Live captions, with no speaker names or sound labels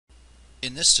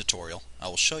In this tutorial, I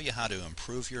will show you how to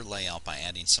improve your layout by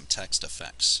adding some text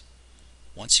effects.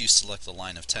 Once you select the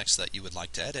line of text that you would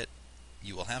like to edit,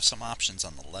 you will have some options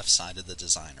on the left side of the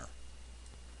designer.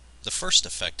 The first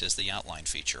effect is the outline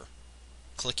feature.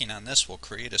 Clicking on this will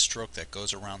create a stroke that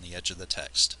goes around the edge of the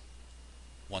text.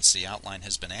 Once the outline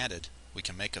has been added, we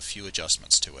can make a few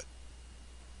adjustments to it.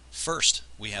 First,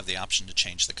 we have the option to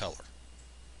change the color.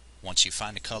 Once you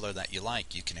find a color that you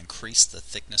like, you can increase the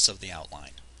thickness of the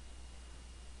outline.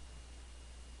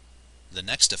 The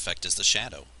next effect is the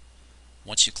shadow.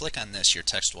 Once you click on this, your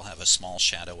text will have a small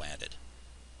shadow added.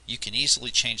 You can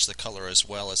easily change the color as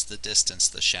well as the distance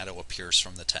the shadow appears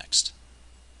from the text.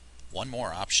 One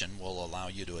more option will allow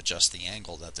you to adjust the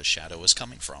angle that the shadow is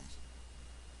coming from.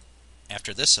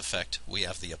 After this effect, we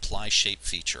have the Apply Shape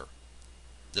feature.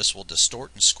 This will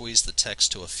distort and squeeze the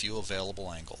text to a few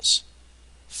available angles.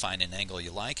 Find an angle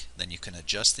you like, then you can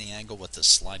adjust the angle with the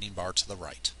sliding bar to the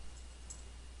right.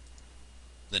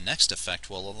 The next effect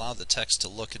will allow the text to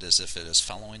look as if it is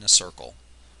following a circle.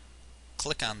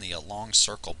 Click on the Along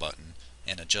Circle button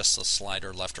and adjust the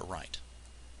slider left or right.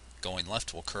 Going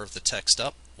left will curve the text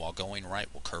up, while going right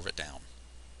will curve it down.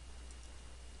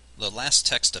 The last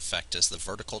text effect is the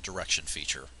Vertical Direction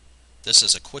feature. This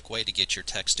is a quick way to get your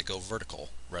text to go vertical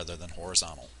rather than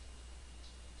horizontal.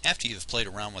 After you've played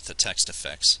around with the text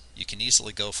effects, you can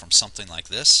easily go from something like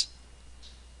this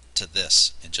to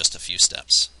this in just a few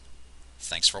steps.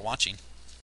 Thanks for watching.